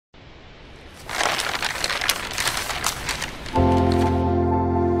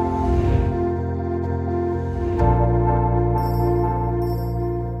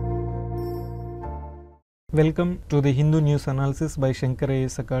Welcome to the Hindu News Analysis by Shankar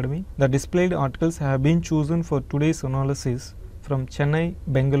IAS Academy. The displayed articles have been chosen for today's analysis from Chennai,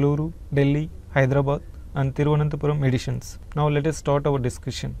 Bengaluru, Delhi, Hyderabad and Thiruvananthapuram editions. Now let us start our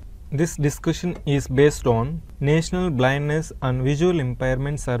discussion. This discussion is based on National Blindness and Visual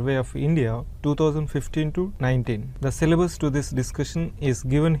Impairment Survey of India 2015-19. The syllabus to this discussion is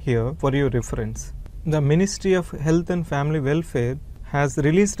given here for your reference. The Ministry of Health and Family Welfare has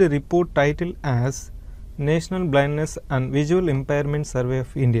released a report titled as National Blindness and Visual Impairment Survey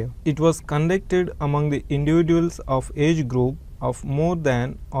of India. It was conducted among the individuals of age group of more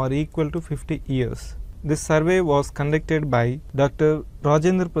than or equal to 50 years. This survey was conducted by Dr.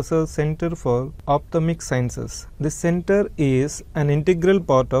 Rajendra Prasad Center for Ophthalmic Sciences. This center is an integral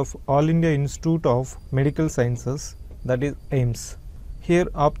part of All India Institute of Medical Sciences, that is AIIMS. Here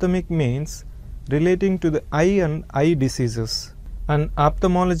ophthalmic means relating to the eye and eye diseases, and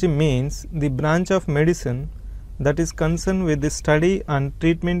ophthalmology means the branch of medicine that is concerned with the study and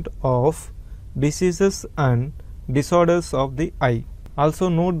treatment of diseases and disorders of the eye. Also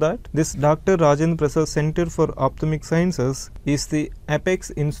note that this Dr. Rajendra Prasad Center for Ophthalmic Sciences is the apex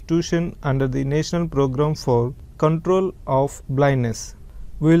institution under the National Program for Control of Blindness.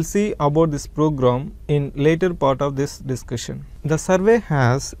 We will see about this program in later part of this discussion. The survey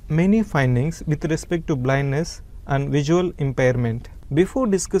has many findings with respect to blindness and visual impairment. Before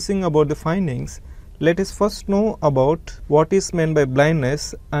discussing about the findings, let us first know about what is meant by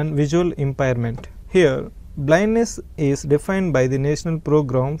blindness and visual impairment. Here, blindness is defined by the National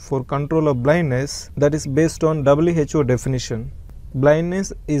Program for Control of Blindness, that is based on WHO definition.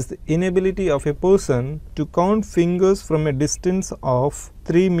 Blindness is the inability of a person to count fingers from a distance of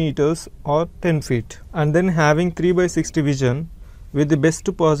 3 meters or 10 feet and then having 3/60 vision with the best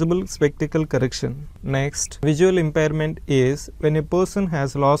possible spectacle correction. Next, visual impairment is when a person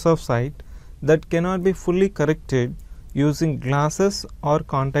has loss of sight that cannot be fully corrected using glasses or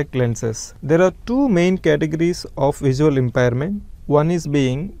contact lenses. There are two main categories of visual impairment. One is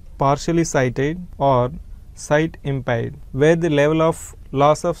being partially sighted or sight impaired, where the level of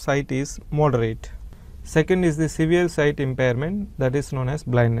loss of sight is moderate. Second is the severe sight impairment, that is known as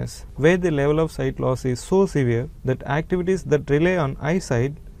blindness, where the level of sight loss is so severe that activities that rely on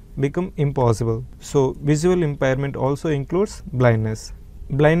eyesight become impossible. So, visual impairment also includes blindness.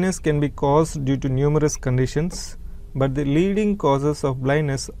 Blindness can be caused due to numerous conditions, but the leading causes of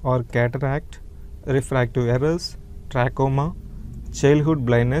blindness are cataract, refractive errors, trachoma, childhood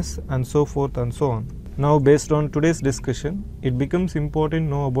blindness and so forth and so on. Now based on today's discussion, it becomes important to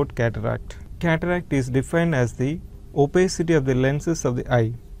know about cataract. Cataract is defined as the opacity of the lenses of the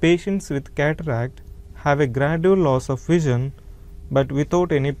eye. Patients with cataract have a gradual loss of vision but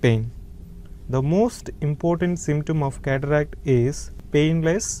without any pain. The most important symptom of cataract is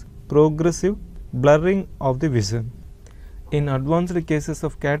painless, progressive blurring of the vision. In advanced cases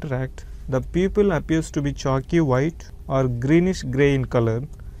of cataract, the pupil appears to be chalky white or greenish grey in color,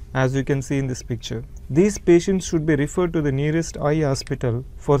 as you can see in this picture. These patients should be referred to the nearest eye hospital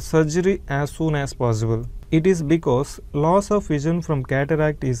for surgery as soon as possible. It is because loss of vision from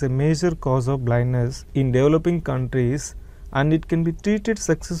cataract is a major cause of blindness in developing countries and it can be treated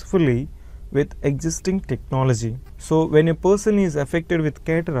successfully with existing technology. So when a person is affected with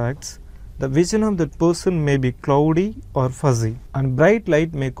cataracts, the vision of that person may be cloudy or fuzzy and bright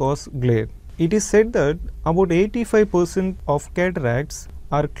light may cause glare. It is said that about 85% of cataracts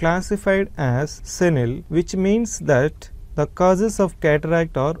are classified as senile, which means that the causes of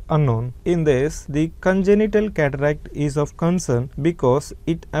cataract are unknown. In this, the congenital cataract is of concern because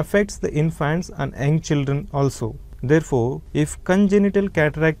it affects the infants and young children also. Therefore, if congenital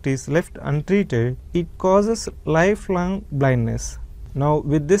cataract is left untreated, it causes lifelong blindness. Now,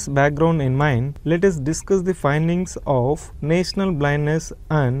 with this background in mind, let us discuss the findings of National Blindness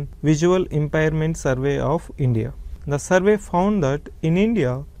and Visual Impairment Survey of India. The survey found that in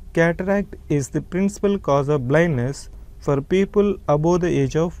India, cataract is the principal cause of blindness for people above the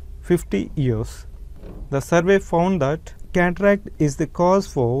age of 50 years. The survey found that cataract is the cause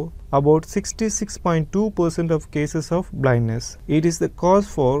for about 66.2% of cases of blindness. It is the cause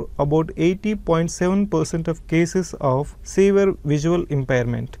for about 80.7% of cases of severe visual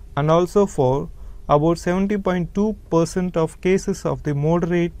impairment and also for about 70.2% of cases of the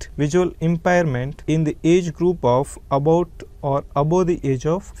moderate visual impairment in the age group of about or above the age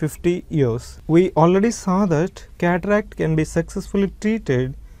of 50 years. We already saw that cataract can be successfully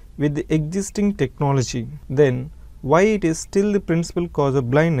treated with the existing technology. Then, why it is still the principal cause of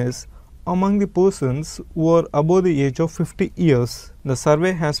blindness among the persons who are above the age of 50 years? The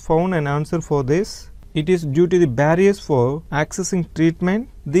survey has found an answer for this. It is due to the barriers for accessing treatment.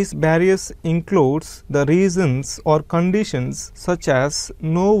 These barriers includes the reasons or conditions such as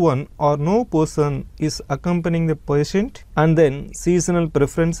no one or no person is accompanying the patient, and then seasonal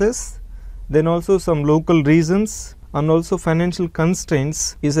preferences, then also some local reasons, and also financial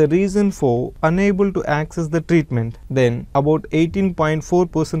constraints is a reason for unable to access the treatment. Then about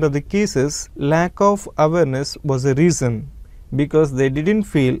 18.4% of the cases, lack of awareness was a reason because they didn't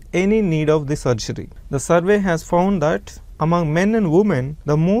feel any need of the surgery. The survey has found that among men and women,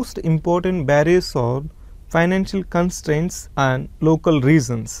 the most important barriers are financial constraints and local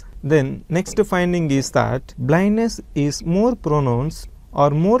reasons. Then next finding is that blindness is more pronounced or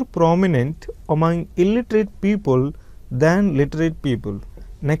more prominent among illiterate people than literate people.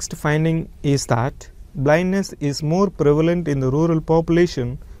 Next finding is that blindness is more prevalent in the rural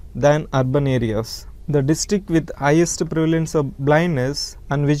population than urban areas. The district with highest prevalence of blindness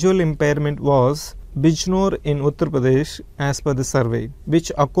and visual impairment was Bijnor in Uttar Pradesh as per the survey,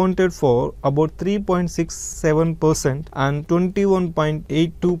 which accounted for about 3.67% and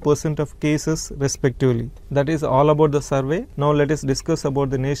 21.82% of cases respectively. That is all about the survey. Now let us discuss about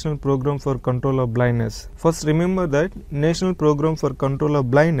the National Program for Control of Blindness. First, remember that National Program for Control of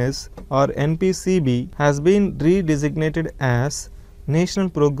Blindness or NPCB has been redesignated as National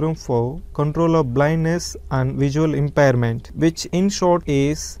Program for Control of Blindness and Visual Impairment, which in short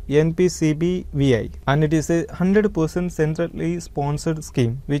is NPCB-VI, and it is a 100% centrally sponsored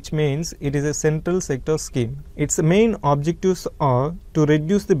scheme, which means it is a central sector scheme. Its main objectives are to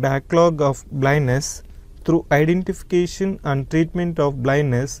reduce the backlog of blindness through identification and treatment of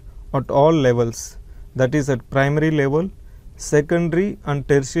blindness at all levels, that is at primary level, secondary and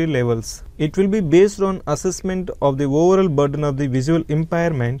tertiary levels. It will be based on assessment of the overall burden of the visual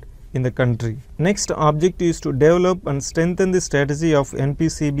impairment in the country. Next objective is to develop and strengthen the strategy of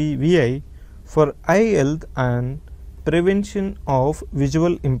NPCB-VI for eye health and prevention of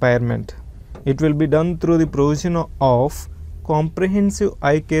visual impairment. It will be done through the provision of comprehensive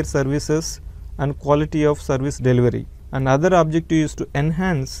eye care services and quality of service delivery. Another objective is to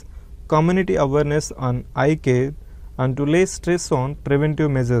enhance community awareness on eye care and to lay stress on preventive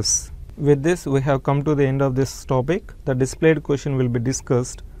measures. With this, we have come to the end of this topic. The displayed question will be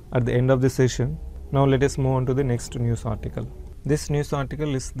discussed at the end of the session. Now let us move on to the next news article. This news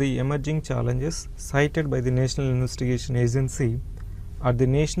article is the emerging challenges cited by the National Investigation Agency at the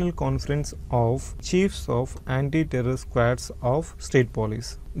National Conference of Chiefs of Anti-Terror Squads of State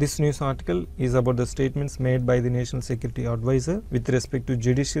Police. This news article is about the statements made by the National Security Advisor with respect to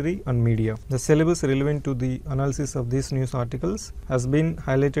judiciary and media. The syllabus relevant to the analysis of these news articles has been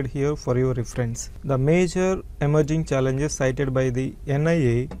highlighted here for your reference. The major emerging challenges cited by the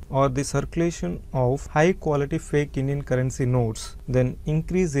NIA are the circulation of high quality fake Indian currency notes, then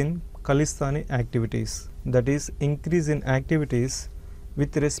increase in Khalistani activities, that is increase in activities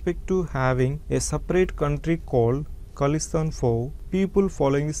with respect to having a separate country called Khalistan for people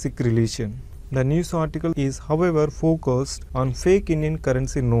following the Sikh religion. The news article is however focused on fake Indian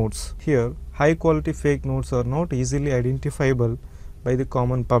currency notes. Here, high quality fake notes are not easily identifiable by the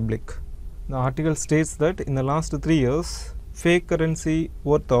common public. The article states that in the last 3 years, fake currency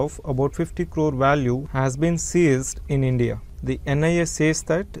worth of about 50 crore value has been seized in India. The NIA says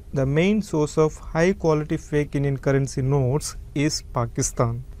that the main source of high quality fake Indian currency notes is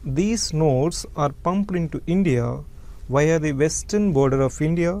Pakistan. These notes are pumped into India via the western border of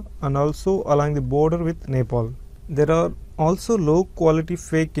India and also along the border with Nepal. There are also low quality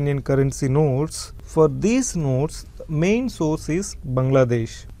fake Indian currency notes. For these notes, the main source is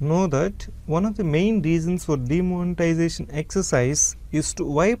Bangladesh. Know that one of the main reasons for demonetization exercise is to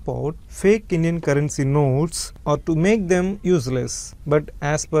wipe out fake Indian currency notes or to make them useless. But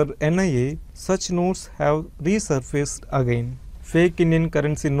as per NIA, such notes have resurfaced again. Fake Indian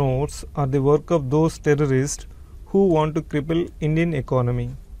currency notes are the work of those terrorists who want to cripple Indian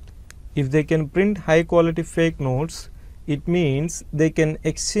economy. If they can print high quality fake notes, it means they can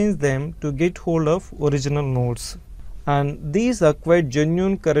exchange them to get hold of original notes. And these acquired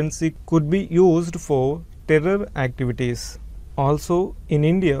genuine currency could be used for terror activities. Also, in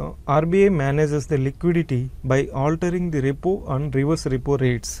India, RBI manages the liquidity by altering the repo and reverse repo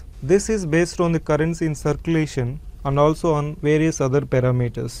rates. This is based on the currency in circulation and also on various other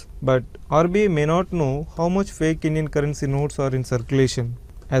parameters. But RBI may not know how much fake Indian currency notes are in circulation.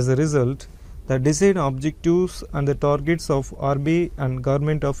 As a result, the desired objectives and the targets of RBI and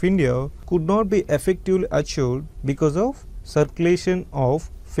Government of India could not be effectively achieved because of circulation of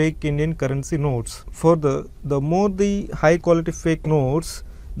fake Indian currency notes. Further, the more the high quality fake notes,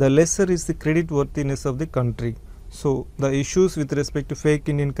 the lesser is the credit worthiness of the country. So the issues with respect to fake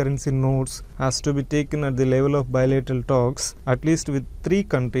Indian currency notes has to be taken at the level of bilateral talks, at least with 3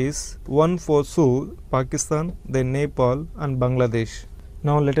 countries, one for SOE, Pakistan, then Nepal and Bangladesh.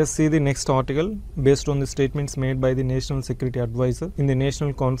 Now let us see the next article based on the statements made by the National Security Advisor in the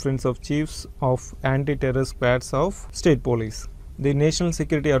National Conference of Chiefs of Anti-Terror Squads of State Police. The National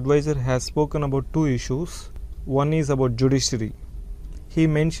Security Advisor has spoken about 2 issues. One is about judiciary. He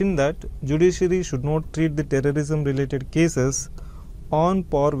mentioned that judiciary should not treat the terrorism related cases on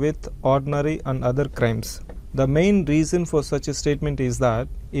par with ordinary and other crimes. The main reason for such a statement is that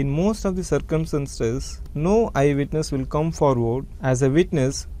in most of the circumstances, no eyewitness will come forward as a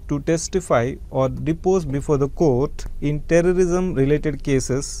witness to testify or depose before the court in terrorism related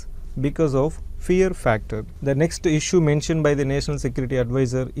cases because of fear factor. The next issue mentioned by the National Security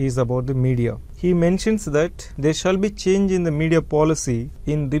Advisor is about the media. He mentions that there shall be change in the media policy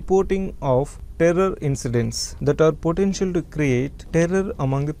in reporting of terror incidents that are potential to create terror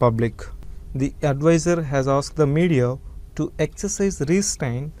among the public. The advisor has asked the media to exercise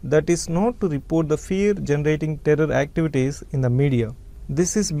restraint, that is not to report the fear generating terror activities in the media.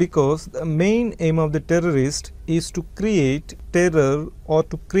 This is because the main aim of the terrorist is to create terror or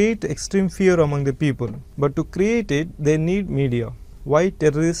to create extreme fear among the people. But to create it, they need media. Why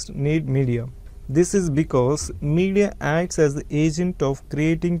terrorists need media? This is because media acts as the agent of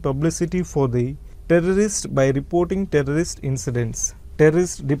creating publicity for the terrorist by reporting terrorist incidents.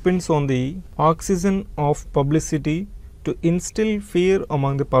 Terrorist depends on the oxygen of publicity to instill fear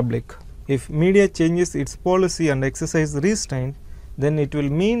among the public. If media changes its policy and exercise restraint, then it will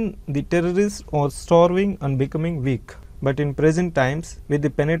mean the terrorists are starving and becoming weak. But in present times, with the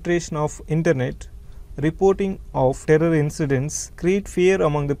penetration of internet, reporting of terror incidents create fear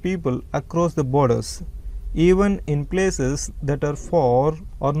among the people across the borders, even in places that are far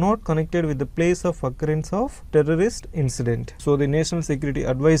or not connected with the place of occurrence of terrorist incident. So the National Security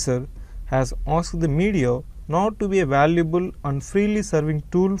Advisor has asked the media not to be a valuable and freely serving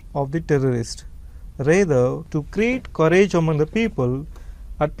tool of the terrorist, rather to create courage among the people,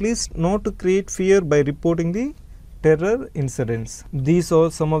 at least not to create fear by reporting the terror incidents. These are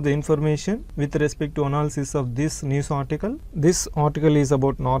some of the information with respect to analysis of this news article. This article is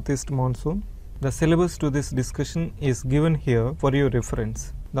about Northeast Monsoon. The syllabus to this discussion is given here for your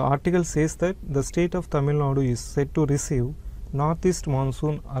reference. The article says that the state of Tamil Nadu is set to receive Northeast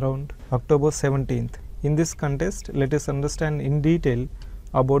Monsoon around October 17th. In this context, let us understand in detail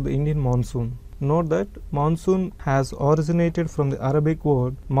about the Indian monsoon. Note that monsoon has originated from the Arabic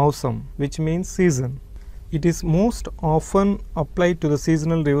word mausam, which means season. It is most often applied to the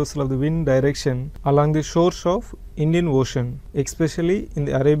seasonal reversal of the wind direction along the shores of Indian Ocean, especially in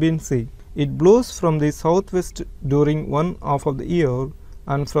the Arabian Sea. It blows from the southwest during one half of the year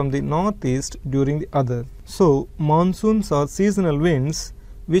and from the northeast during the other. So, monsoons are seasonal winds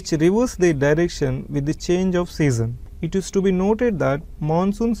which reverse their direction with the change of season. It is to be noted that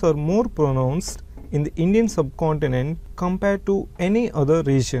monsoons are more pronounced in the Indian subcontinent compared to any other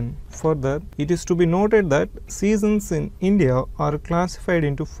region. Further, it is to be noted that seasons in India are classified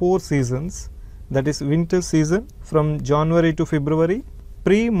into 4 seasons, that is winter season from January to February,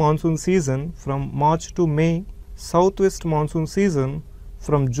 pre-monsoon season from March to May, southwest monsoon season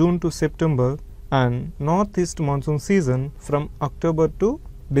from June to September, and northeast monsoon season from October to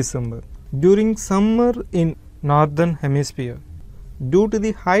December. During summer in Northern Hemisphere, due to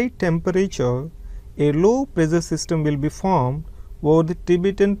the high temperature, a low pressure system will be formed over the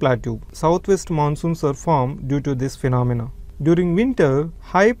Tibetan Plateau. Southwest monsoons are formed due to this phenomena. During winter,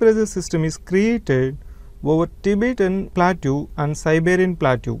 high pressure system is created over Tibetan Plateau and Siberian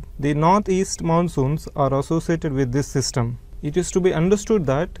Plateau. The northeast monsoons are associated with this system. It is to be understood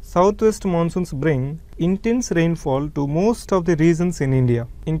that southwest monsoons bring intense rainfall to most of the regions in India.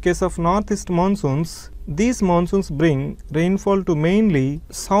 In case of northeast monsoons, these monsoons bring rainfall to mainly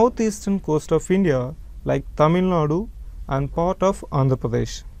southeastern coast of India like Tamil Nadu and part of Andhra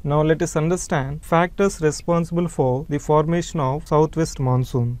Pradesh. Now let us understand factors responsible for the formation of southwest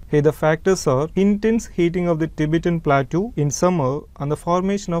monsoon. Here the factors are intense heating of the Tibetan Plateau in summer and the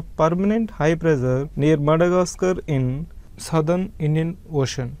formation of permanent high pressure near Madagascar in southern Indian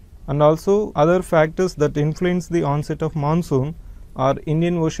Ocean. And also other factors that influence the onset of monsoon are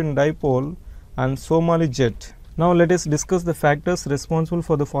Indian Ocean dipole and Somali jet. Now let us discuss the factors responsible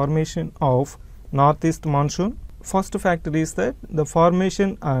for the formation of northeast monsoon. First factor is that the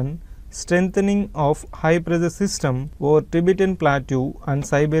formation and strengthening of high pressure system over Tibetan Plateau and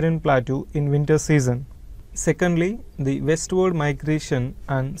Siberian Plateau in winter season. Secondly, the westward migration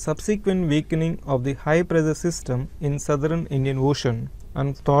and subsequent weakening of the high pressure system in southern Indian Ocean.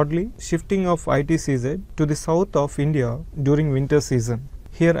 And thirdly, shifting of ITCZ to the south of India during winter season.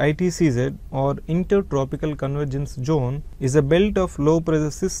 Here ITCZ or Intertropical Convergence Zone is a belt of low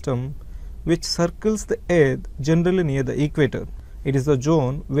pressure system which circles the earth generally near the equator. It is a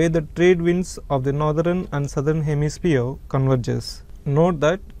zone where the trade winds of the northern and southern hemisphere converges. Note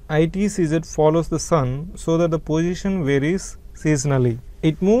that ITCZ follows the sun so that the position varies seasonally.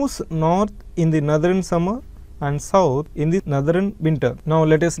 It moves north in the northern summer and south in the northern winter. Now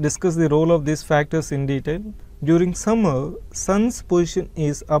let us discuss the role of these factors in detail. During summer, sun's position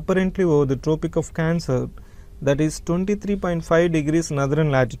is apparently over the Tropic of Cancer, that is 23.5 degrees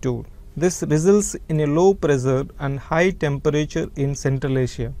northern latitude. This results in a low pressure and high temperature in Central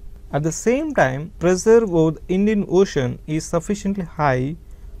Asia. At the same time, pressure over the Indian Ocean is sufficiently high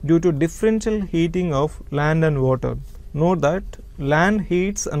due to differential heating of land and water. Note that land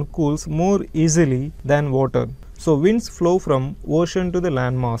heats and cools more easily than water, so winds flow from ocean to the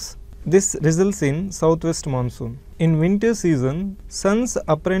landmass. This results in southwest monsoon. In winter season, sun's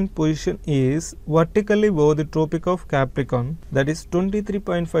apparent position is vertically over the Tropic of Capricorn, that is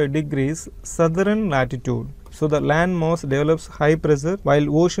 23.5 degrees southern latitude. So the land mass develops high pressure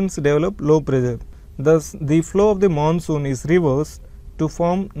while oceans develop low pressure. Thus, the flow of the monsoon is reversed to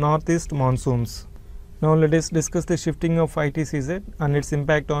form northeast monsoons. Now let us discuss the shifting of ITCZ and its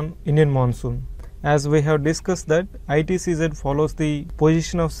impact on Indian monsoon. As we have discussed that ITCZ follows the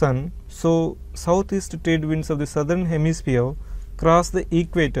position of sun, so southeast trade winds of the southern hemisphere cross the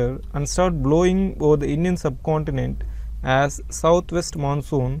equator and start blowing over the Indian subcontinent as southwest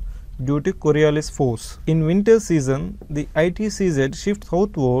monsoon due to Coriolis force. In winter season, the ITCZ shifts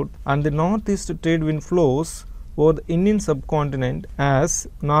southward and the northeast trade wind flows over the Indian subcontinent as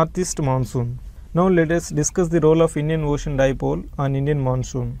northeast monsoon. Now let us discuss the role of Indian Ocean Dipole on Indian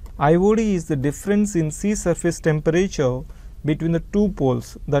monsoon. IOD is the difference in sea surface temperature between the two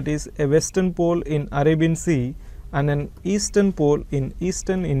poles, that is a western pole in Arabian Sea and an eastern pole in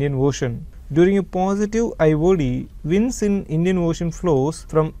eastern Indian Ocean. During a positive IOD, winds in Indian Ocean flows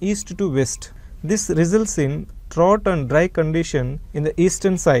from east to west. This results in drought and dry condition in the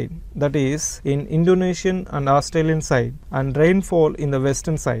eastern side, that is in Indonesian and Australian side, and rainfall in the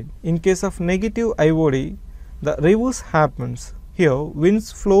western side. In case of negative IOD, the reverse happens. Here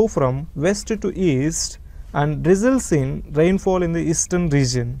winds flow from west to east and results in rainfall in the eastern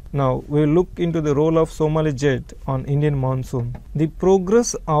region. Now we will look into the role of Somali jet on Indian monsoon. The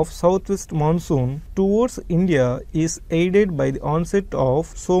progress of southwest monsoon towards India is aided by the onset of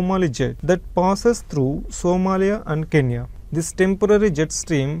Somali jet that passes through Somalia and Kenya. This temporary jet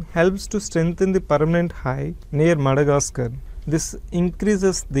stream helps to strengthen the permanent high near Madagascar. This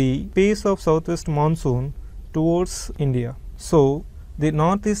increases the pace of southwest monsoon towards India. So the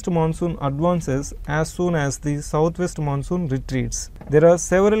northeast monsoon advances as soon as the southwest monsoon retreats. There are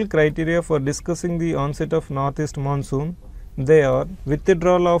several criteria for discussing the onset of northeast monsoon. They are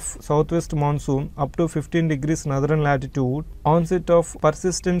withdrawal of southwest monsoon up to 15 degrees northern latitude, onset of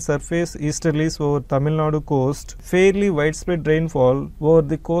persistent surface easterlies over Tamil Nadu coast, fairly widespread rainfall over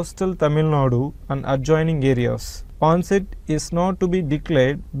the coastal Tamil Nadu and adjoining areas. Onset is not to be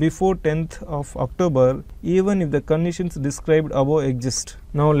declared before 10th of October even if the conditions described above exist.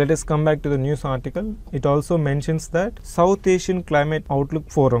 Now let us come back to the news article. It also mentions that South Asian Climate Outlook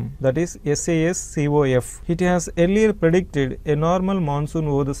Forum, that is SASCOF. It has earlier predicted a normal monsoon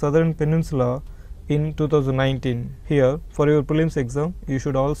over the southern peninsula in 2019. Here, for your prelims exam, you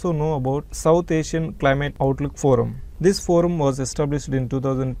should also know about South Asian Climate Outlook Forum. This forum was established in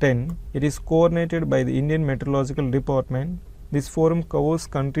 2010. It is coordinated by the Indian Meteorological Department. This forum covers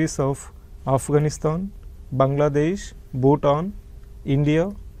countries of Afghanistan, Bangladesh, Bhutan, India,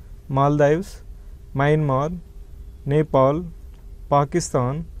 Maldives, Myanmar, Nepal,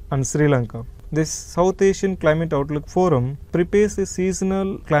 Pakistan and Sri Lanka. This South Asian Climate Outlook Forum prepares a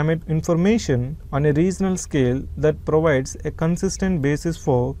seasonal climate information on a regional scale that provides a consistent basis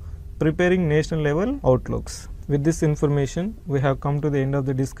for preparing national level outlooks. With this information, we have come to the end of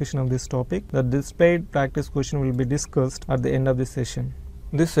the discussion of this topic. The displayed practice question will be discussed at the end of the session.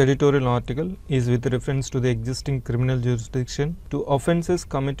 This editorial article is with reference to the existing criminal jurisdiction to offences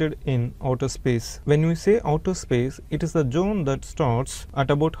committed in outer space. When we say outer space, it is a zone that starts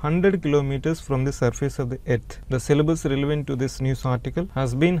at about 100 kilometers from the surface of the earth. The syllabus relevant to this news article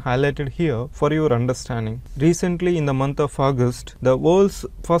has been highlighted here for your understanding. Recently, in the month of August, the world's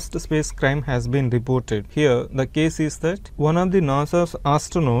first space crime has been reported. Here, the case is that one of the NASA's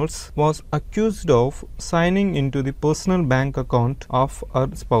astronauts was accused of signing into the personal bank account of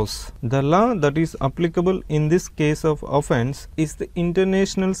or spouse. The law that is applicable in this case of offense is the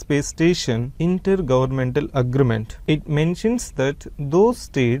International Space Station Intergovernmental Agreement. It mentions that those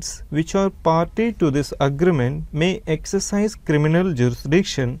states which are party to this agreement may exercise criminal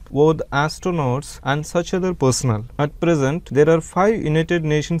jurisdiction over the astronauts and such other personnel. At present, there are 5 United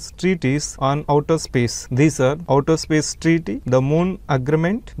Nations treaties on outer space. These are Outer Space Treaty, the Moon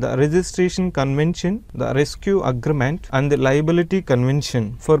Agreement, the Registration Convention, the Rescue Agreement, and the Liability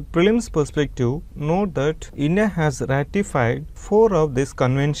Convention. For prelims perspective, note that India has ratified 4 of these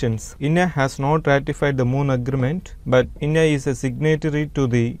conventions. India has not ratified the Moon Agreement, but India is a signatory to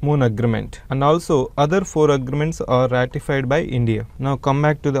the Moon Agreement, and also other 4 agreements are ratified by India. Now come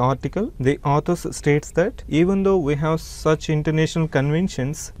back to the article. The authors states that even though we have such international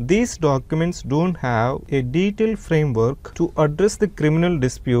conventions, these documents don't have a detailed framework to address the criminal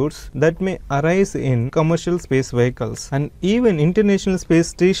disputes that may arise in commercial space vehicles, and even International Space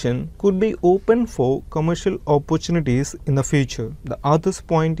Station could be open for commercial opportunities in the future. The author's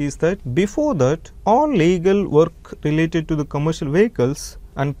point is that before that, all legal work related to the commercial vehicles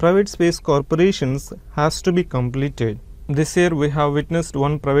and private space corporations has to be completed. This year we have witnessed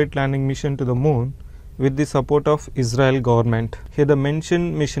one private landing mission to the moon with the support of Israel government. Here the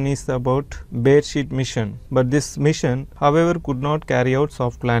mentioned mission is about Beresheet mission, but this mission however could not carry out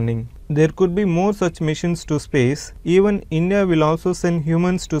soft landing. There could be more such missions to space. Even India will also send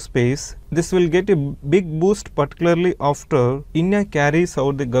humans to space. This will get a big boost, particularly after India carries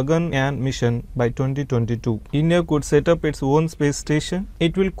out the Gaganyaan mission by 2022. India could set up its own space station.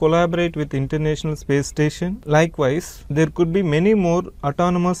 It will collaborate with International Space Station. Likewise, there could be many more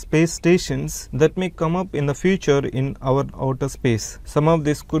autonomous space stations that may come up in the future in our outer space. Some of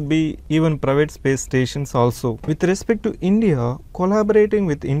this could be even private space stations also. With respect to India collaborating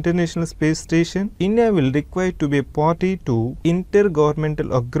with International Space Station, India will require to be a party to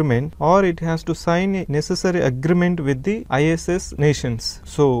intergovernmental agreement, or it has to sign a necessary agreement with the ISS nations.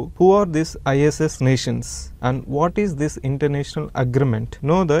 So, who are these ISS nations and what is this international agreement?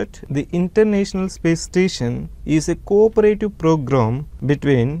 Know that the International Space Station is a cooperative program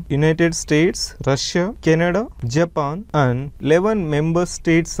between United States, Russia, Canada, Japan and 11 member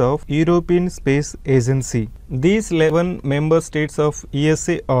states of European Space Agency. These 11 member states of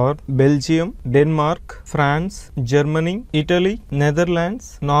ESA are Belgium, Denmark, France, Germany, Italy,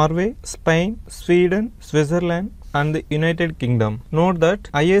 Netherlands, Norway, Spain, Sweden, Switzerland and the United Kingdom. Note that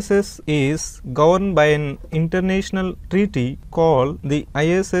ISS is governed by an international treaty called the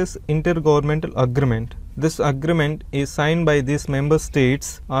ISS Intergovernmental Agreement. This agreement is signed by these member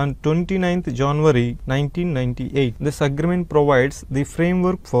states on 29th January 1998. This agreement provides the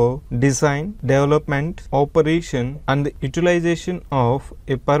framework for design, development, operation and the utilization of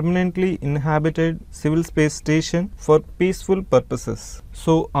a permanently inhabited civil space station for peaceful purposes.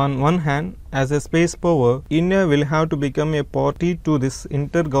 So, on one hand, as a space power, India will have to become a party to this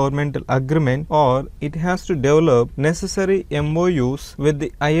intergovernmental agreement, or it has to develop necessary MOUs with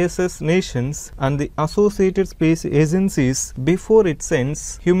the ISS nations and the associated space agencies before it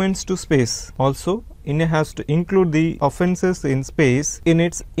sends humans to space. Also, India has to include the offences in space in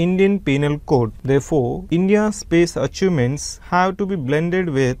its Indian Penal Code. Therefore, India's space achievements have to be blended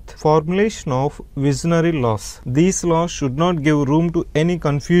with formulation of visionary laws. These laws should not give room to any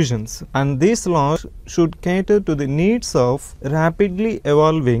confusions, and these laws should cater to the needs of rapidly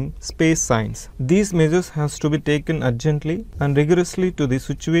evolving space science. These measures has to be taken urgently and rigorously to the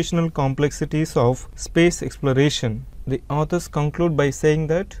situational complexities of space exploration. The authors conclude by saying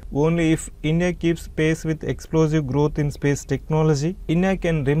that only if India keeps pace with explosive growth in space technology, India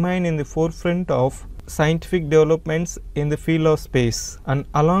can remain in the forefront of scientific developments in the field of space, and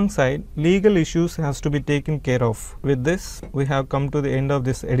alongside legal issues has to be taken care of. With this, we have come to the end of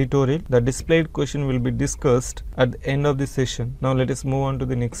this editorial. The displayed question will be discussed at the end of this session. Now let us move on to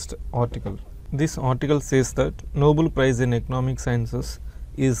the next article. This article says that Nobel Prize in Economic Sciences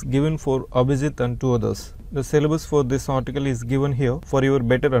is given for Abhijit and 2 others. The syllabus for this article is given here for your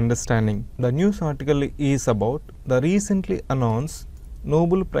better understanding. The news article is about the recently announced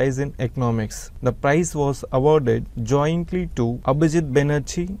Nobel Prize in Economics. The prize was awarded jointly to Abhijit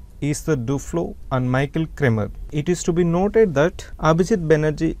Banerjee, Esther Duflo and Michael Kremer. It is to be noted that Abhijit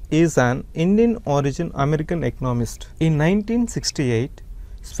Banerjee is an Indian origin American economist. In 1968,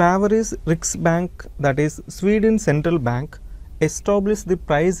 Sveriges Riksbank, that is Sweden's central bank, established the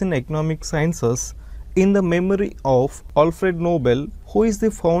prize in economic sciences in the memory of Alfred Nobel, who is the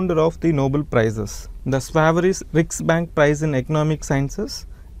founder of the Nobel Prizes. The Sveriges Riksbank Prize in Economic Sciences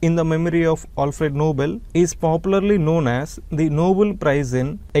in the memory of Alfred Nobel is popularly known as the Nobel Prize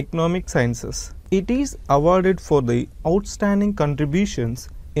in Economic Sciences. It is awarded for the outstanding contributions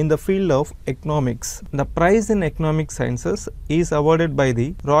in the field of economics. The prize in economic sciences is awarded by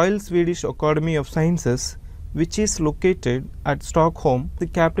the Royal Swedish Academy of Sciences, which is located at Stockholm, the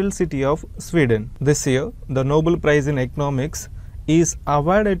capital city of Sweden. This year, the Nobel Prize in Economics is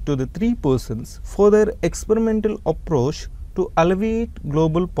awarded to the three persons for their experimental approach to alleviate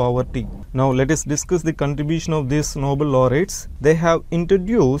global poverty. Now let us discuss the contribution of these Nobel laureates. They have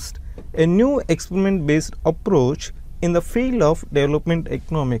introduced a new experiment-based approach in the field of development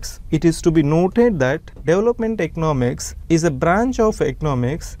economics. It is to be noted that development economics is a branch of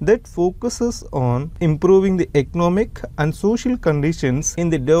economics that focuses on improving the economic and social conditions in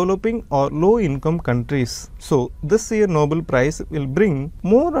the developing or low-income countries. So, this year Nobel Prize will bring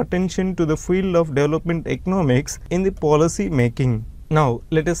more attention to the field of development economics in the policy making. Now,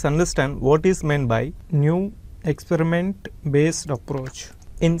 let us understand what is meant by new experiment-based approach.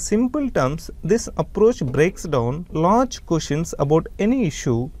 In simple terms, this approach breaks down large questions about any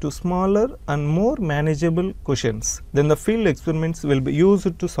issue to smaller and more manageable questions. Then the field experiments will be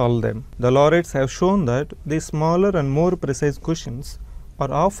used to solve them. The laureates have shown that these smaller and more precise questions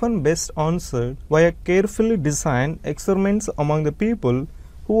are often best answered via carefully designed experiments among the people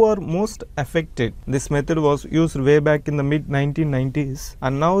who are most affected. This method was used way back in the mid-1990s,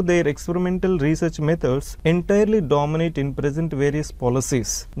 and now their experimental research methods entirely dominate in present various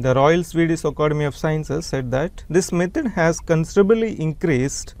policies. The Royal Swedish Academy of Sciences said that this method has considerably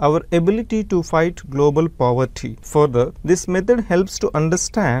increased our ability to fight global poverty. Further, this method helps to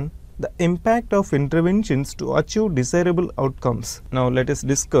understand the impact of interventions to achieve desirable outcomes. Now let us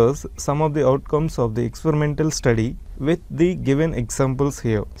discuss some of the outcomes of the experimental study with the given examples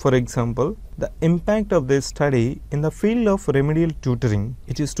here. For example, the impact of this study in the field of remedial tutoring.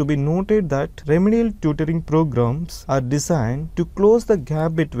 It is to be noted that remedial tutoring programs are designed to close the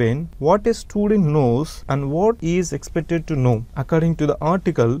gap between what a student knows and what he is expected to know. According to the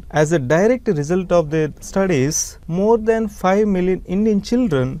article, as a direct result of their studies, more than 5 million Indian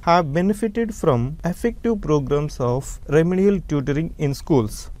children have benefited from effective programs of remedial tutoring in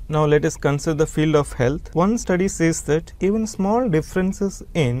schools. Now let us consider the field of health. One study says that even small differences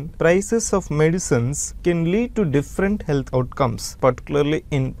in prices of medicines can lead to different health outcomes, particularly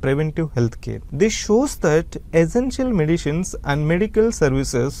in preventive health care. This shows that essential medicines and medical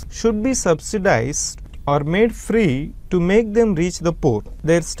services should be subsidized or made free to make them reach the poor.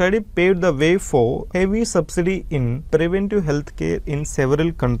 Their study paved the way for heavy subsidy in preventive health care in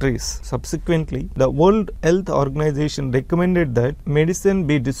several countries. Subsequently, the World Health Organization recommended that medicine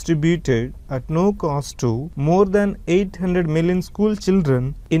be distributed at no cost to more than 800 million school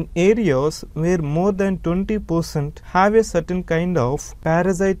children in areas where more than 20% have a certain kind of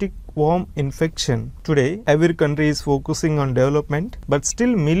parasitic worm infection. Today, every country is focusing on development, but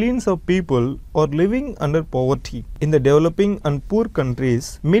still millions of people are living under poverty. In the developing and poor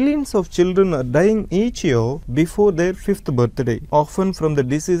countries, millions of children are dying each year before their 5th birthday, often from the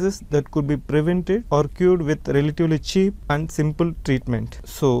diseases that could be prevented or cured with relatively cheap and simple treatment.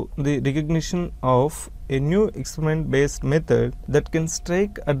 So, the recognition of a new experiment-based method that can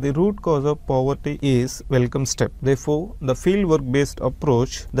strike at the root cause of poverty is welcome step. Therefore, the fieldwork-based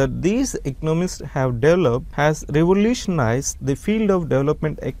approach that these economists have developed has revolutionized the field of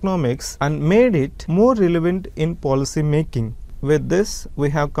development economics and made it more relevant in policy making. With this, we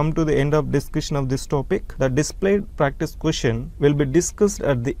have come to the end of discussion of this topic. The displayed practice question will be discussed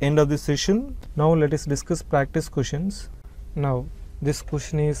at the end of the session. Now let us discuss practice questions. Now, this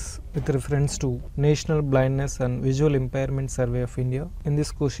question is with reference to National Blindness and Visual Impairment Survey of India. In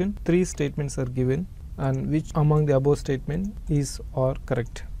this question, 3 statements are given, and which among the above statement is or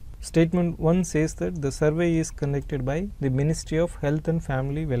correct. Statement 1 says that the survey is conducted by the Ministry of Health and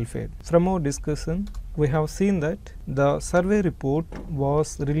Family Welfare. From our discussion, we have seen that the survey report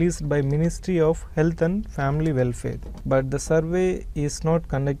was released by Ministry of Health and Family Welfare, but the survey is not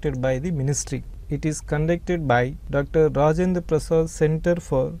conducted by the ministry. It is conducted by Dr. Rajendra Prasad Center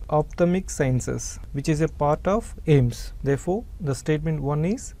for Ophthalmic Sciences, which is a part of AIIMS. Therefore, the statement 1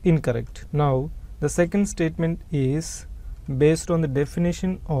 is incorrect. Now, the second statement is based on the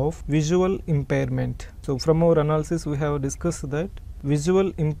definition of visual impairment. So, from our analysis, we have discussed that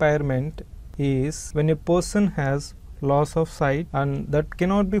visual impairment is when a person has loss of sight and that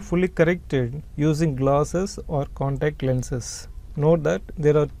cannot be fully corrected using glasses or contact lenses. Note that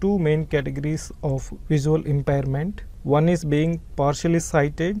there are 2 main categories of visual impairment. One is being partially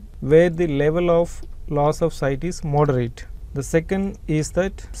sighted, where the level of loss of sight is moderate. The second is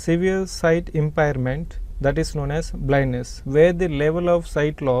that severe sight impairment, that is known as blindness, where the level of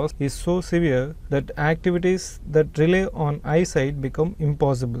sight loss is so severe that activities that rely on eyesight become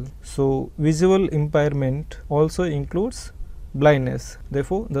impossible. So visual impairment also includes blindness.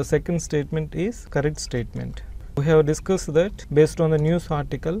 Therefore, the second statement is correct statement. We have discussed that based on the news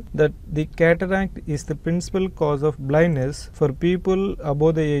article that the cataract is the principal cause of blindness for people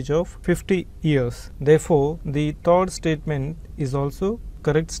above the age of 50 years. Therefore, the third statement is also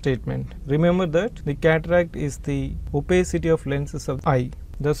correct statement. Remember that the cataract is the opacity of lenses of the eye.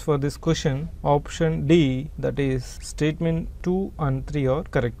 Thus, for this question, option D, that is statement 2 and 3 are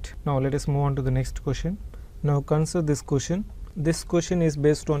correct. Now, let us move on to the next question. Now, consider this question. This question is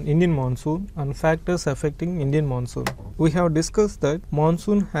based on Indian monsoon and factors affecting Indian monsoon. We have discussed that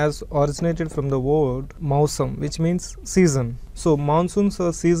monsoon has originated from the word mausam, which means season. So monsoons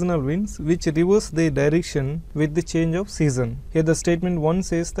are seasonal winds which reverse their direction with the change of season. Here the statement 1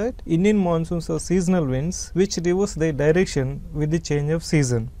 says that Indian monsoons are seasonal winds which reverse their direction with the change of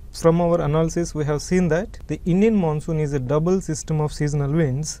season. From our analysis, we have seen that the Indian monsoon is a double system of seasonal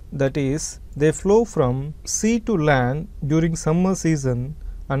winds, that is, they flow from sea to land during summer season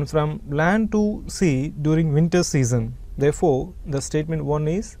and from land to sea during winter season. Therefore, the statement 1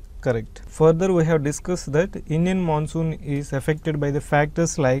 is correct. Further, we have discussed that Indian monsoon is affected by the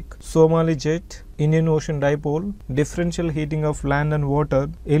factors like Somali jet, Indian Ocean dipole, differential heating of land and water,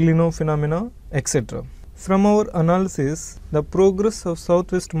 El Nino phenomena, etc. From our analysis, the progress of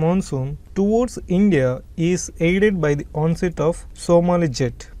southwest monsoon towards India is aided by the onset of Somali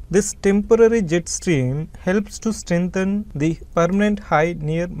jet. This temporary jet stream helps to strengthen the permanent high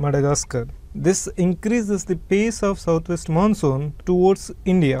near Madagascar. This increases the pace of southwest monsoon towards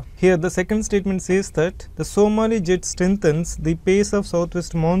India. Here the second statement says that the Somali jet strengthens the pace of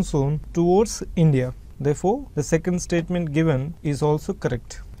southwest monsoon towards India. Therefore, the second statement given is also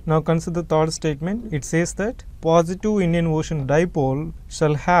correct. Now consider the third statement. It says that positive Indian Ocean dipole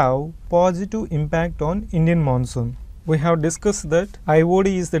shall have positive impact on Indian monsoon. We have discussed that IOD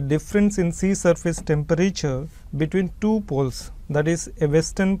is the difference in sea surface temperature between two poles, that is a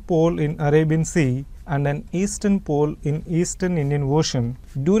western pole in Arabian Sea and an eastern pole in eastern Indian Ocean.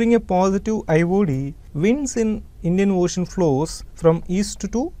 During a positive IOD, winds in Indian Ocean flows from east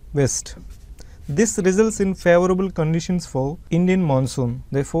to west. This results in favorable conditions for Indian monsoon.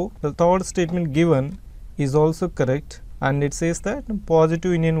 Therefore, the third statement given is also correct, and it says that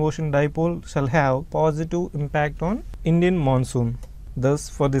positive Indian Ocean dipole shall have positive impact on Indian monsoon. Thus,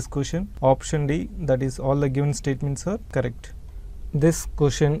 for this question, option D, that is all the given statements are correct. This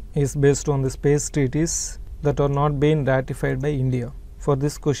question is based on the space treaties that are not being ratified by India. For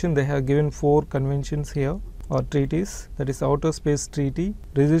this question, they have given 4 conventions here or treaties, that is Outer Space Treaty,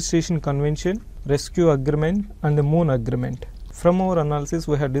 Registration Convention, Rescue Agreement and the Moon Agreement. From our analysis,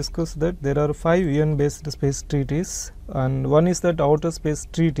 we have discussed that there are 5 UN-based space treaties, and one is that Outer Space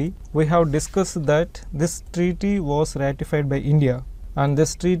Treaty. We have discussed that this treaty was ratified by India, and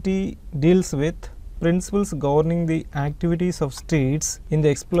this treaty deals with principles governing the activities of states in the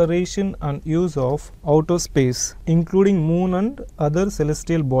exploration and use of outer space, including moon and other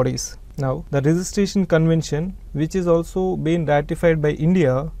celestial bodies. Now, the Registration Convention, which is also being ratified by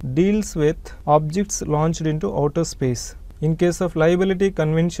India, deals with objects launched into outer space. In case of Liability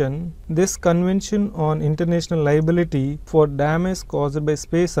Convention, this convention on international liability for damage caused by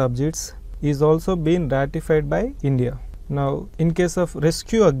space objects is also being ratified by India. Now, in case of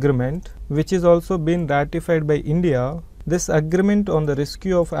Rescue Agreement, which is also being ratified by India, this agreement on the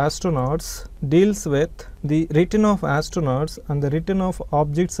rescue of astronauts deals with the return of astronauts and the return of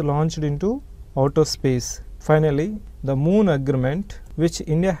objects launched into outer space. Finally, the Moon Agreement, which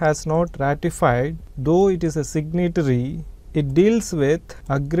India has not ratified, though it is a signatory, it deals with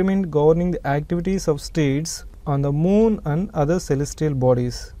agreement governing the activities of states on the moon and other celestial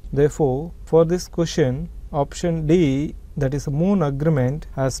bodies. Therefore, for this question, option D, that is a Moon Agreement,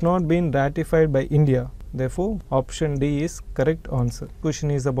 has not been ratified by India. Therefore, option D is correct answer.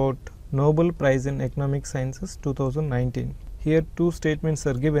 Question is about Nobel Prize in Economic Sciences 2019. Here 2 statements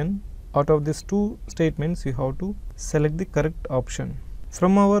are given. Out of these 2 statements, you have to select the correct option.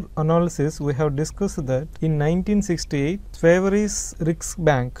 From our analysis, we have discussed that in 1968, Sveriges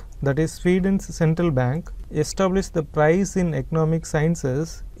Riksbank, that is Sweden's central bank, established the prize in economic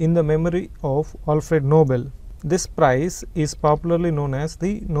sciences in the memory of Alfred Nobel. This prize is popularly known as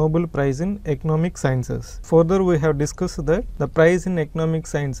the Nobel Prize in Economic Sciences. Further, we have discussed that the prize in economic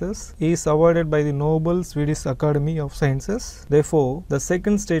sciences is awarded by the Nobel Swedish Academy of Sciences. Therefore, the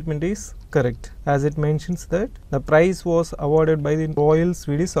second statement is correct, as it mentions that the prize was awarded by the Royal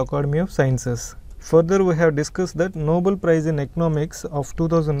Swedish Academy of Sciences. Further, we have discussed that Nobel Prize in Economics of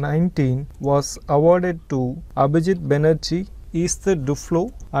 2019 was awarded to Abhijit Banerjee, Esther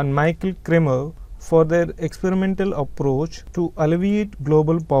Duflo and Michael Kremer for their experimental approach to alleviate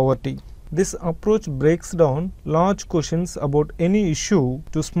global poverty. This approach breaks down large questions about any issue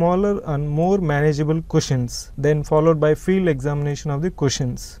to smaller and more manageable questions, then followed by field examination of the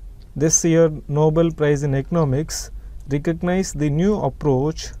questions. This year Nobel Prize in Economics recognized the new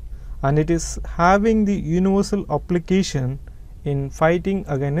approach, and it is having the universal application in fighting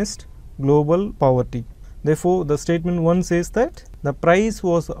against global poverty. Therefore, the statement 1 says that the prize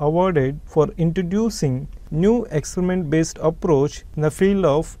was awarded for introducing new experiment based approach in the field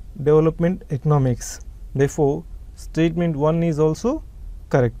of development economics. Therefore, statement 1 is also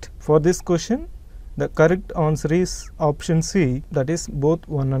correct. For this question, the correct answer is option C, that is both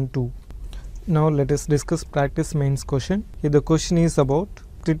 1 and 2. Now let us discuss practice mains question. Here the question is about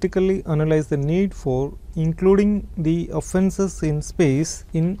critically analyze the need for including the offences in space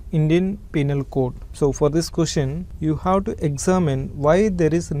in Indian Penal Code. So for this question, you have to examine why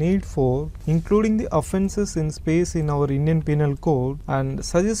there is a need for including the offences in space in our Indian Penal Code and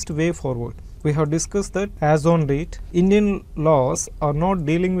suggest way forward. We have discussed that as on date, Indian laws are not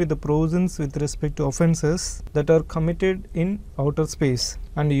dealing with the provisions with respect to offences that are committed in outer space.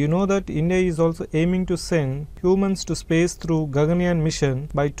 And you know that India is also aiming to send humans to space through Gaganyaan mission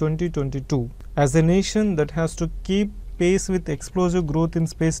by 2022. As a nation that has to keep pace with explosive growth in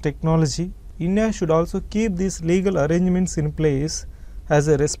space technology, India should also keep these legal arrangements in place as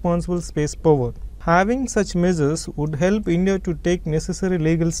a responsible space power. Having such measures would help India to take necessary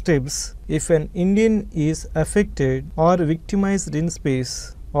legal steps if an Indian is affected or victimized in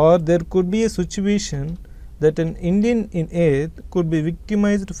space, or there could be a situation that an Indian in Earth could be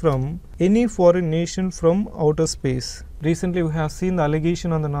victimized from any foreign nation from outer space. Recently, we have seen the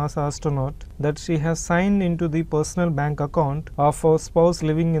allegation on the NASA astronaut that she has signed into the personal bank account of her spouse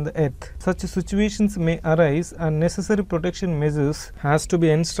living in the Earth. Such situations may arise, and necessary protection measures has to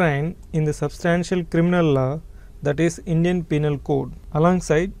be enshrined in the substantial criminal law, that is Indian Penal Code.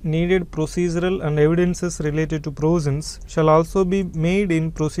 Alongside, needed procedural and evidences related to provisions shall also be made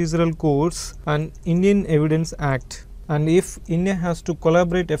in procedural courts and Indian Evidence Act. And if India has to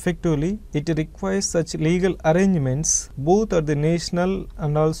collaborate effectively, it requires such legal arrangements both at the national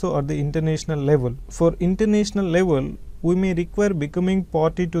and also at the international level. For international level, we may require becoming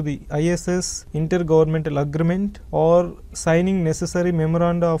party to the ISS Intergovernmental Agreement or signing necessary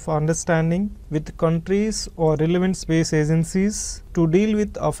memoranda of understanding with countries or relevant space agencies to deal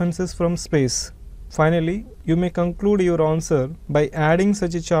with offences from space. Finally, you may conclude your answer by adding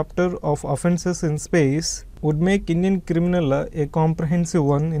such a chapter of offences in space would make Indian criminal law a comprehensive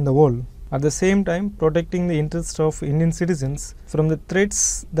one in the world, at the same time protecting the interests of Indian citizens from the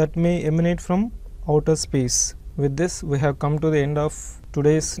threats that may emanate from outer space. With this, we have come to the end of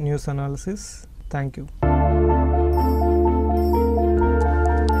today's news analysis. Thank you.